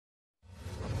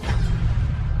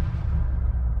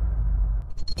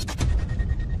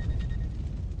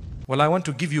Well, I want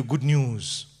to give you good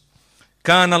news.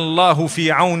 كان الله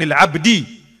في عون العبد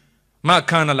ما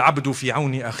كان العبد في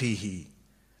عون أخيه.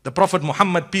 The Prophet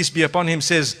Muhammad, peace be upon him,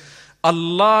 says,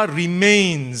 Allah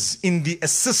remains in the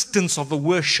assistance of the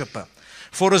worshipper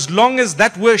for as long as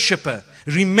that worshipper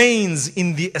remains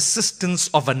in the assistance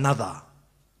of another.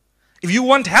 If you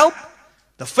want help,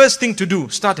 the first thing to do,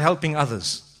 start helping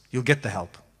others. You'll get the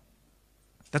help.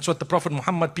 That's what the Prophet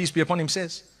Muhammad, peace be upon him,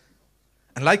 says.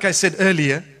 And like I said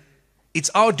earlier, it's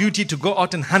our duty to go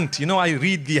out and hunt. You know, I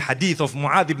read the hadith of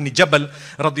Mu'adh ibn Jabal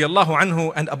radiallahu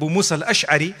anhu and Abu Musa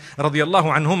al-Ash'ari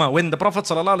radiallahu anhuma. When the Prophet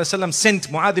sallallahu alaihi wasallam sent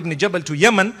Mu'adh ibn Jabal to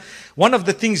Yemen, one of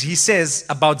the things he says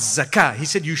about zakah, he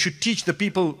said, you should teach the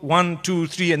people 1, 2,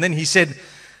 3, and then he said,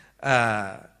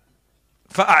 فَأَعْلِمْهُمْ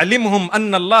أَنَّ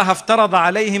اللَّهَ افْتَرَضَ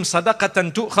عَلَيْهِمْ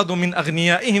صَدَقَةً تُؤْخَذُ مِنْ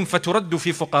أَغْنِيَائِهِمْ فَتُرَدُّ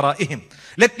فِي فُقَرَائِهِمْ.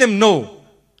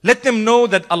 Let them know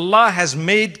that Allah has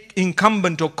made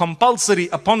incumbent or compulsory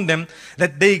upon them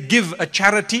that they give a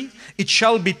charity. It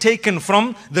shall be taken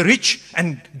from the rich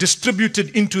and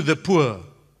distributed into the poor.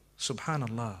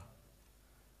 Subhanallah.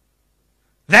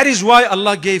 That is why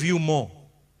Allah gave you more.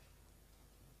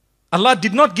 Allah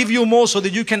did not give you more so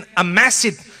that you can amass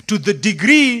it to the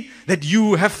degree that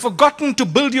you have forgotten to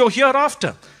build your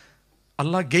hereafter.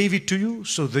 Allah gave it to you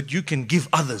so that you can give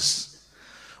others.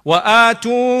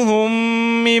 وَآتُوهُمْ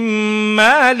مِنْ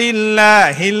مَالِ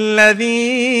اللَّهِ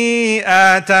الَّذِي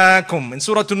آتَاكُمْ. In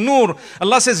Surah An-Nur,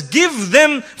 Allah says, give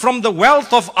them from the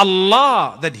wealth of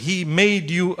Allah that He made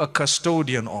you a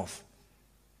custodian of.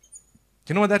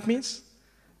 Do you know what that means?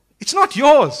 It's not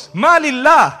yours.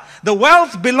 Malillah. The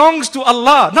wealth belongs to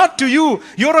Allah, not to you.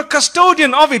 You're a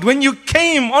custodian of it. When you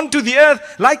came onto the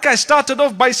earth, like I started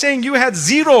off by saying, you had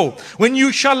zero. When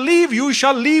you shall leave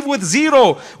with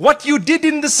zero. What you did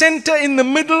in the center, in the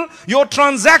middle, your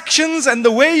transactions and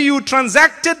the way you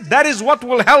transacted, that is what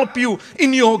will help you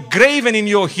in your grave and in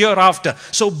your hereafter.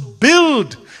 So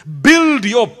build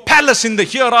your palace in the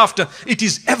hereafter. It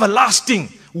is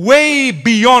everlasting. Way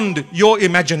beyond your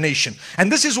imagination.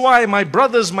 And this is why, my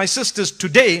brothers, my sisters,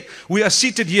 today we are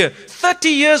seated here. 30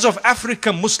 years of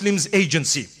Africa Muslims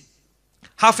Agency.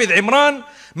 Hafidh Imran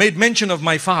made mention of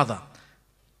my father.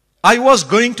 I was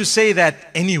going to say that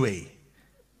anyway.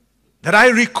 That I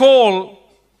recall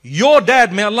your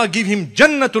dad, may Allah give him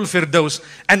Jannatul Firdaus.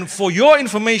 And for your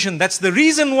information, that's the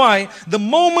reason why the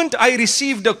moment I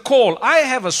received a call, I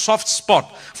have a soft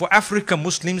spot for Africa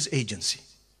Muslims Agency.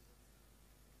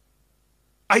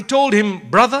 I told him,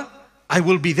 brother, I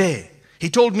will be there. He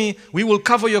told me, we will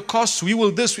cover your costs, we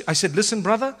will this. I said, listen,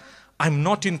 brother, I'm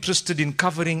not interested in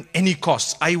covering any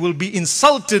costs. I will be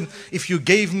insulted if you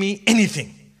gave me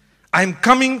anything. I'm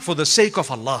coming for the sake of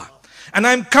Allah. And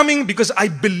I'm coming because I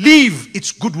believe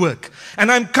it's good work. And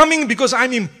I'm coming because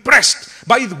I'm impressed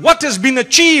by what has been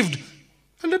achieved.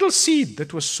 A little seed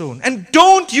that was sown. And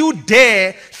don't you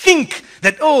dare think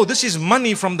that, oh, this is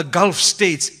money from the Gulf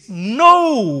states.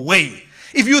 No way.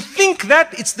 If you think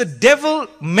that, it's the devil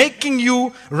making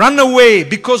you run away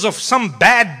because of some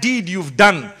bad deed you've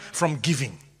done from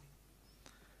giving.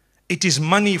 It is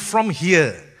money from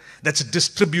here that's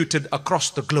distributed across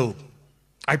the globe.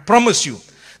 I promise you,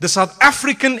 the South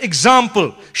African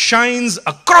example shines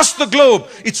across the globe.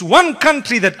 It's one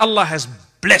country that Allah has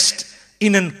blessed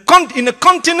in a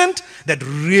continent that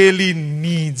really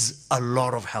needs a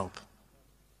lot of help.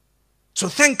 So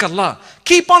thank Allah.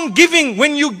 Keep on giving.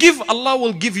 When you give, Allah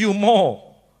will give you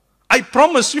more. I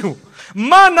promise you.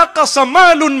 مَا نَقَصَ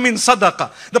مَالٌ مِّن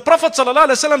صَدَقَةٍ. The Prophet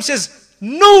ﷺ says,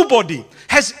 nobody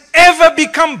has ever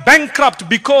become bankrupt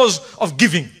because of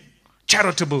giving.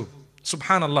 Charitable.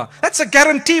 Subhanallah. That's a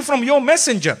guarantee from your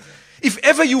messenger. If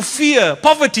ever you fear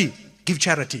poverty, give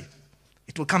charity.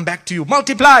 It will come back to you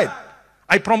multiplied.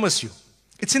 I promise you.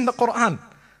 It's in the Quran.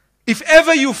 If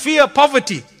ever you fear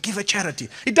poverty, give a charity.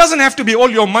 It doesn't have to be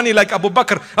all your money like Abu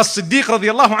Bakr as-Siddiq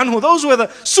radiallahu anhu. Those were the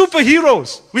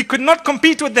superheroes. We could not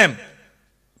compete with them.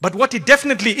 But what it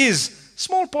definitely is,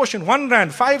 small portion, 1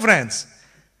 rand, 5 rands.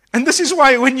 And this is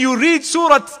why when you read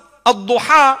Surah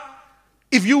Ad-Duha,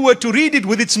 if you were to read it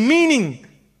with its meaning,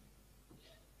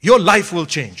 your life will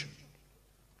change.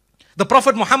 The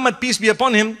Prophet Muhammad, peace be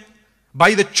upon him,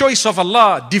 by the choice of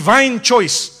Allah, divine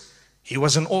choice, he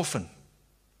was an orphan.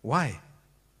 Why?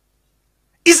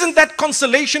 Isn't that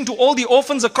consolation to all the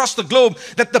orphans across the globe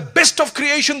that the best of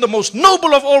creation, the most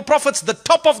noble of all prophets, the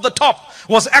top of the top,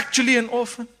 was actually an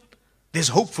orphan? There's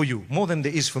hope for you more than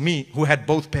there is for me who had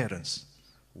both parents.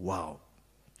 Wow.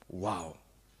 Wow.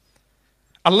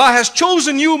 Allah has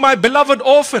chosen you, my beloved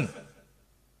orphan,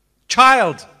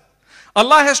 child.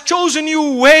 Allah has chosen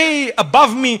you way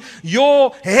above me.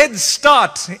 Your head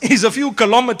start is a few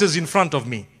kilometers in front of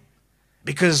me.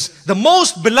 Because the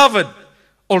most beloved,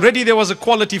 already there was a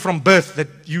quality from birth that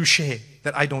you share,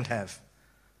 that I don't have.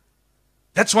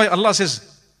 That's why Allah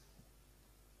says,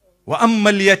 وَأَمَّا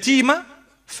الْيَتِيمَ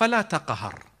فَلَا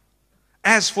تَقَهَرْ.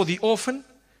 As for the orphan,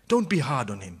 don't be hard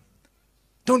on him.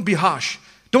 Don't be harsh.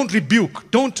 Don't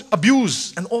rebuke. Don't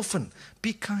abuse an orphan.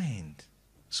 Be kind.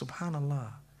 Subhanallah.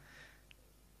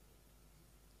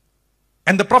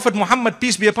 And the Prophet Muhammad,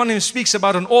 peace be upon him, speaks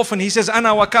about an orphan. He says,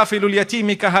 "Ana wa kafilul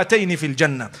yatimi kahataini fil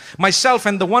jannah." Myself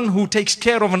and the one who takes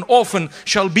care of an orphan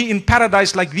shall be in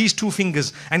paradise like these two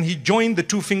fingers. And he joined the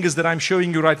two fingers that I'm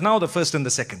showing you right now, the first and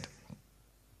the second.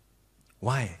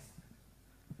 Why?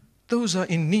 Those are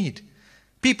in need.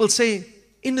 People say,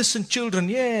 innocent children,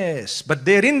 yes, but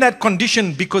they're in that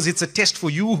condition because it's a test for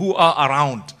you who are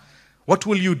around. What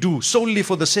will you do solely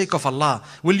for the sake of Allah?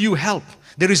 Will you help?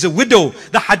 There is a widow.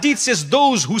 The hadith says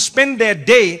those who spend their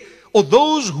day, or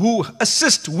those who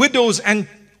assist widows and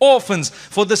orphans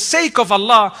for the sake of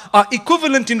Allah, are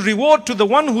equivalent in reward to the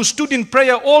one who stood in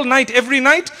prayer all night every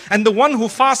night and the one who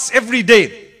fasts every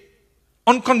day,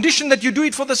 on condition that you do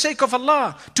it for the sake of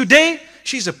Allah. Today,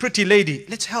 she's a pretty lady.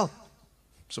 Let's help.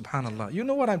 Subhanallah. You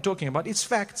know what I'm talking about. It's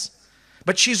facts.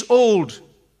 But she's old.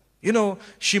 You know,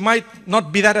 she might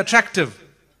not be that attractive.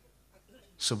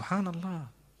 Subhanallah.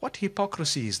 What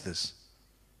hypocrisy is this?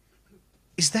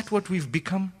 Is that what we've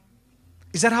become?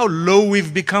 Is that how low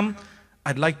we've become?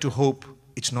 I'd like to hope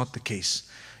it's not the case.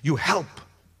 You help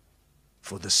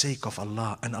for the sake of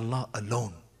Allah and Allah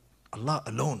alone. Allah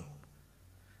alone.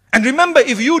 And remember,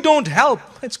 if you don't help,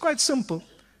 it's quite simple.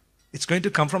 It's going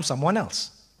to come from someone else.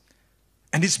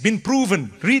 And it's been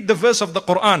proven. Read the verse of the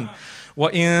Quran.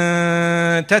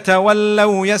 وَإِن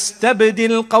تَتَوَلَّوْا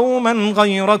يَسْتَبْدِلْ قَوْمًا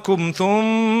غَيْرَكُمْ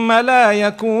ثُمَّ لَا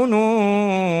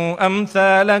يَكُونُوا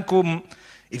أَمْثَالَكُمْ.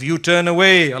 If you turn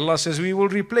away, Allah says, we will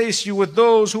replace you with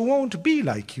those who won't be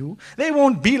like you. They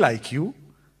won't be like you.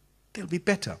 They'll be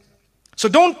better. So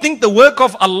don't think the work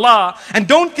of Allah, and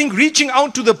don't think reaching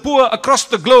out to the poor across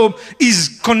the globe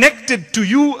is connected to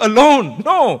you alone.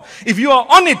 No. If you are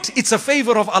on it, it's a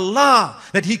favor of Allah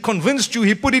that He convinced you,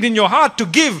 He put it in your heart to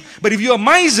give. But if you are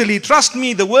miserly, trust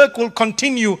me, the work will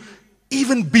continue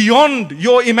even beyond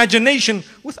your imagination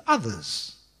with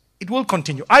others. It will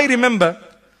continue. I remember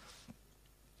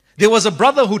there was a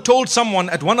brother who told someone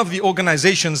at one of the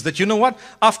organizations that, you know what,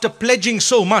 after pledging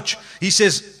so much, he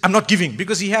says, I'm not giving,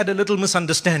 because he had a little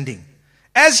misunderstanding.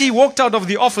 As he walked out of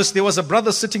the office, there was a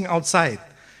brother sitting outside.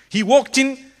 He walked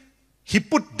in, he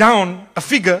put down a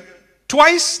figure,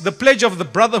 twice the pledge of the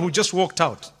brother who just walked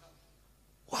out.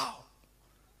 Wow.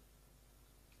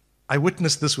 I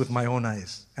witnessed this with my own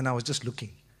eyes, and I was just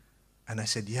looking. And I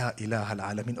said, Ya Ilaha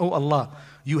al-Alamin, oh Allah,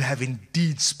 you have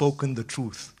indeed spoken the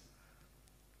truth.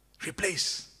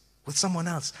 Replace with someone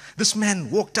else. This man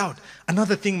walked out.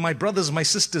 Another thing, my brothers, my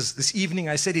sisters, this evening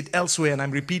I said it elsewhere and I'm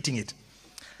repeating it.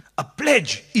 A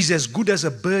pledge is as good as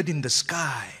a bird in the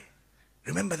sky.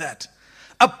 Remember that.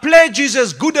 A pledge is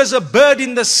as good as a bird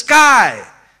in the sky.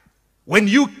 When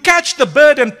you catch the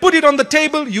bird and put it on the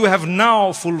table, you have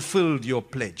now fulfilled your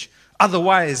pledge.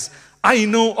 Otherwise, I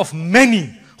know of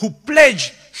many who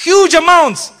pledge huge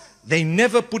amounts. They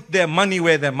never put their money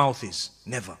where their mouth is.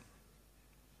 Never.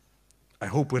 I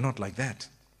hope we're not like that.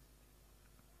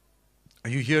 Are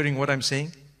you hearing what I'm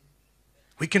saying?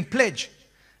 We can pledge.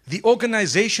 The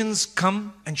organizations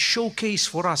come and showcase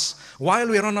for us while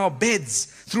we're on our beds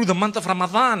through the month of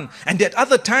Ramadan and at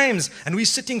other times, and we're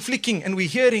sitting flicking and we're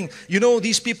hearing, you know,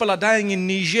 these people are dying in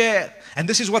Niger and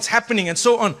this is what's happening and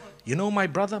so on. You know, my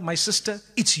brother, my sister,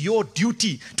 it's your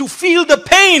duty to feel the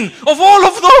pain of all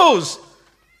of those.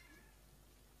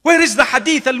 Where is the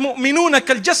hadith? المؤمنون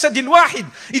كالجسد الواحد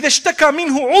إذا اشتكى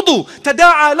منه عضو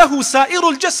تداعى له سائر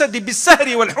الجسد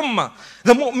بالسهر والحمى.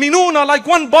 The mu'minun are like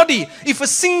one body. If a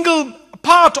single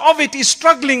part of it is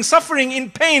struggling, suffering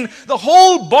in pain, the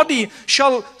whole body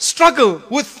shall struggle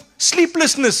with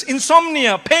sleeplessness,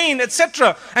 insomnia, pain,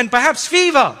 etc. and perhaps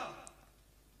fever.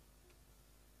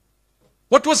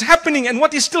 What was happening and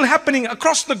what is still happening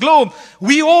across the globe.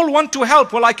 We all want to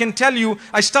help. Well, I can tell you,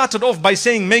 I started off by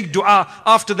saying make dua.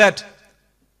 After that,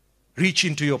 reach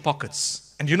into your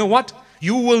pockets. And you know what?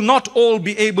 You will not all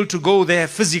be able to go there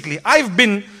physically. I've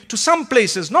been to some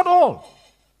places, not all.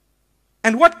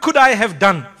 And what could I have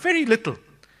done? Very little.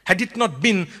 Had it not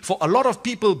been for a lot of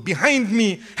people behind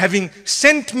me having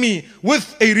sent me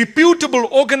with a reputable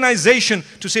organization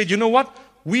to say, you know what?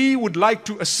 We would like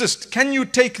to assist. Can you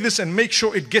take this and make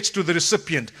sure it gets to the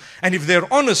recipient? And if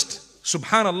they're honest,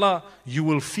 subhanallah, you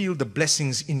will feel the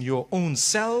blessings in your own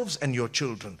selves and your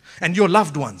children and your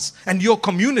loved ones and your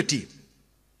community.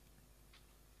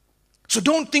 So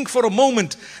don't think for a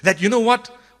moment that, you know what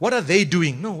are they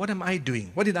doing? No, what am I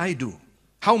doing? What did I do?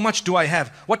 How much do I have?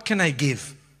 What can I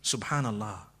give?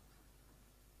 Subhanallah.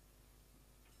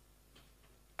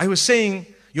 I was saying,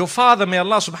 your father, may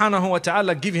Allah subhanahu wa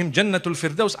ta'ala give him Jannatul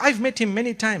Firdaus. I've met him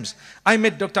many times. I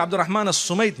met Dr. Abdul Rahman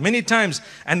al-Sumayt many times,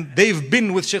 and they've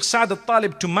been with Sheikh Saad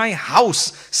al-Talib to my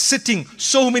house, sitting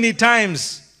so many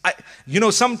times.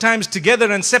 Sometimes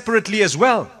together and separately as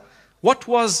well. What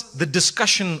was the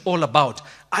discussion all about?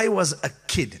 I was a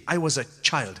kid. I was a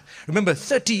child. Remember,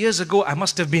 30 years ago, I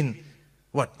must have been,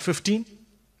 15?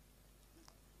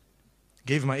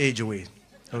 Gave my age away.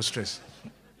 No stress.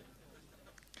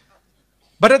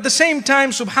 But at the same time,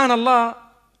 subhanallah,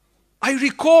 I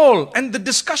recall, and the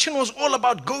discussion was all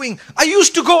about going. I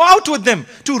used to go out with them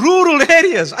to rural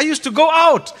areas. I used to go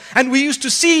out and we used to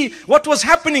see what was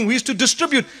happening. We used to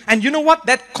distribute. And you know what?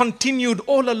 That continued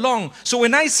all along. So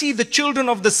when I see the children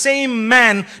of the same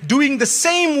man doing the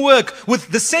same work with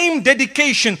the same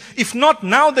dedication, if not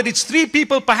now that it's 3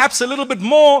 people, perhaps a little bit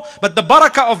more, but the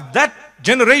barakah of that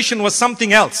generation was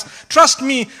something else. Trust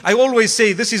me, I always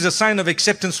say this is a sign of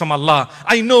acceptance from Allah.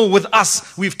 I know with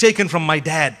us, we've taken from my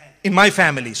dad. In my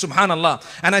family, subhanallah.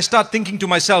 And I start thinking to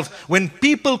myself, when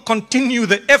people continue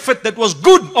the effort that was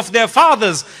good of their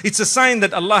fathers, it's a sign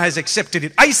that Allah has accepted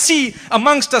it. I see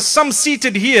amongst us some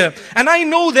seated here, and I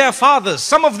know their fathers.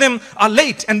 Some of them are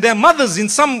late, and their mothers in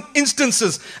some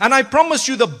instances. And I promise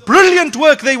you, the brilliant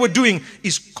work they were doing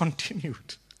is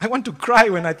continued. I want to cry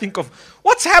when I think of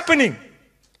what's happening.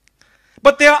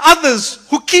 But there are others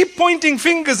who keep pointing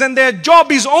fingers, and their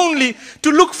job is only to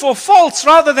look for faults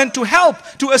rather than to help,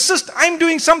 to assist. I'm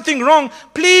doing something wrong.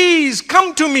 Please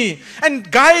come to me and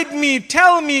guide me,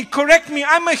 tell me, correct me.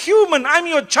 I'm a human. I'm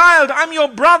your child. I'm your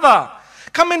brother.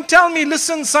 Come and tell me,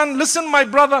 listen son, listen my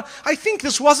brother. I think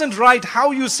this wasn't right.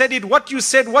 How you said it, what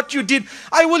you did.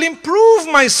 I will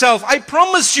improve myself. I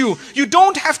promise you. You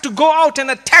don't have to go out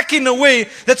and attack in a way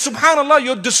that subhanallah,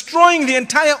 you're destroying the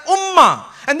entire ummah.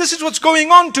 And this is what's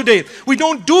going on today. We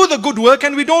don't do the good work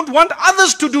and we don't want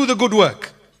others to do the good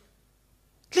work.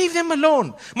 Leave them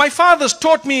alone. My fathers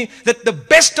taught me that the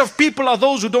best of people are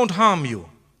those who don't harm you.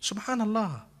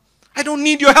 Subhanallah. I don't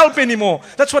need your help anymore.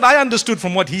 That's what I understood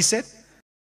from what he said.